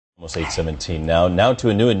Almost 8:17 now. Now to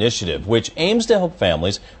a new initiative which aims to help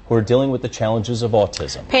families who are dealing with the challenges of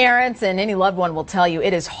autism. Parents and any loved one will tell you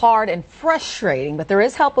it is hard and frustrating, but there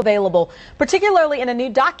is help available, particularly in a new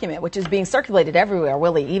document which is being circulated everywhere,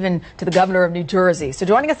 Willie, even to the governor of New Jersey. So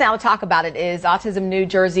joining us now to talk about it is Autism New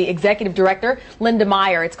Jersey Executive Director Linda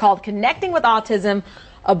Meyer. It's called Connecting with Autism,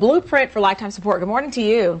 a blueprint for lifetime support. Good morning to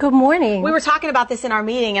you. Good morning. We were talking about this in our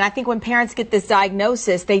meeting, and I think when parents get this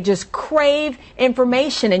diagnosis, they just crave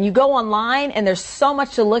information. And you go online, and there's so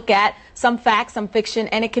much to look at, some facts, some fiction,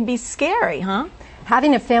 and it can be scary, huh?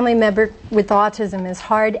 Having a family member with autism is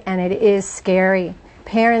hard, and it is scary.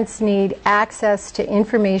 Parents need access to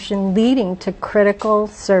information leading to critical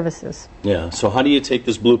services. Yeah, so how do you take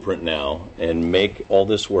this blueprint now and make all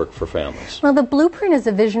this work for families? Well, the blueprint is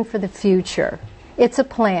a vision for the future. It's a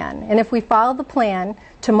plan, and if we follow the plan,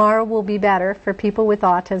 tomorrow will be better for people with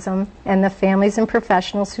autism and the families and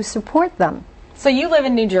professionals who support them. So you live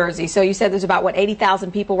in New Jersey, so you said there's about, what,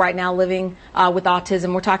 80,000 people right now living with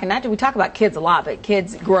autism. We talk about kids a lot, but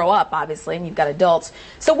kids grow up, obviously, and you've got adults.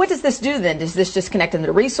 So what does this do then? Does this just connect them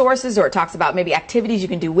to resources, or it talks about maybe activities you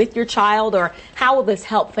can do with your child, or how will this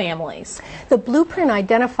help families? The blueprint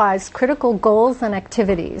identifies critical goals and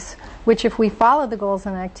activities, which, if we follow the goals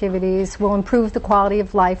and activities, will improve the quality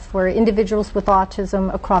of life for individuals with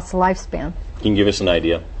autism across the lifespan. Can you give us an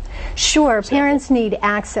idea? Sure. Parents need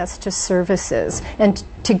access to services, and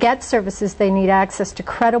to get services they need access to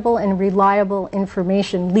credible and reliable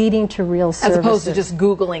information leading to real services. As opposed to just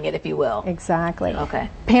Googling it, if you will. Exactly. Okay.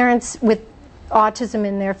 Parents with autism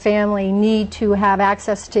in their family need to have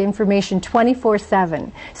access to information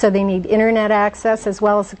 24/7. So they need internet access as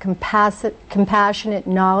well as a compassionate,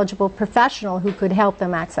 knowledgeable professional who could help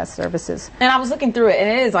them access services. And I was looking through it, and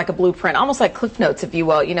it is like a blueprint, almost like Cliff Notes, if you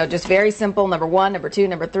will. You know, just very simple, number 1, number 2,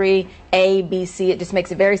 number 3, A, B, C. It just makes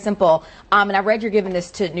it very simple. And I read you're giving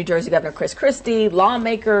this to New Jersey Governor Chris Christie,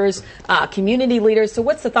 lawmakers, community leaders. So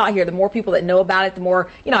what's the thought here? The more people that know about it, the more,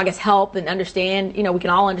 I guess, help and understand, we can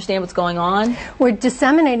all understand what's going on. We're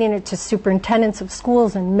disseminating it to superintendents of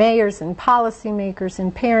schools and mayors and policymakers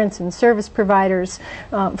and parents and service providers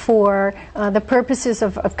for the purposes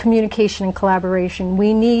of communication and collaboration.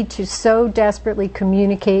 We need to so desperately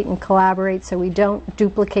communicate and collaborate so we don't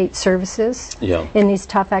duplicate services in these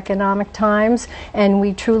tough economic times, and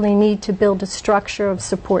we truly need to build a structure of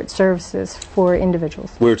support services for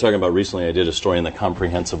individuals. We were talking about recently, I did a story in the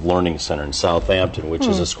Comprehensive Learning Center in Southampton, which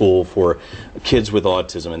is a school for kids with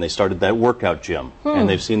autism, and they started that workout gym, and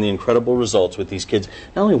they've seen the incredible results with these kids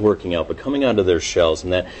not only working out but coming out of their shells.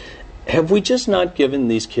 And that, have we just not given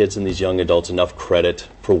these kids and these young adults enough credit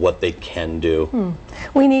for what they can do?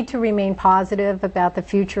 We need to remain positive about the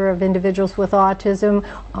future of individuals with autism.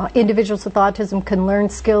 Individuals with autism can learn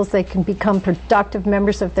skills, they can become productive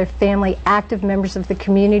members of their family, active members of the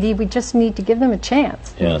community. We just need to give them a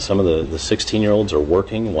chance. Yeah, some of the 16-year-olds are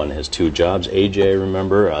working. One has 2 jobs. AJ,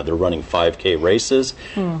 remember, they're running 5K races.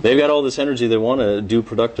 They've got all this energy, they want to do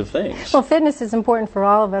productive things. Well, fitness is important for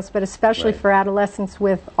all of us, but especially for adolescents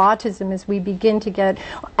with autism. As we begin to get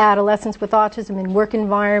adolescents with autism in work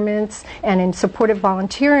environments and in supportive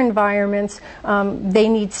volunteer environments, they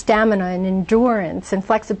need stamina and endurance and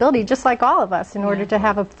flexibility, just like all of us, in order to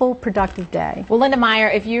have a full, productive day. Well, Linda Meyer,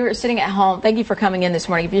 if you're sitting at home, thank you for coming in this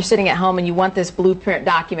morning. If you're sitting at home and you want this blueprint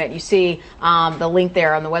document, you see the link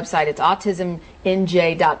there on the website. It's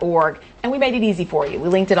autism.NJ.wmv. And we made it easy for you. We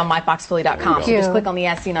linked it on myfoxphilly.com. So just click on the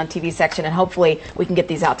As Seen on TV section, and hopefully we can get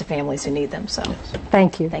these out to families who need them. So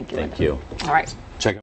thank you. Thank you, Linda. Thank you. All right.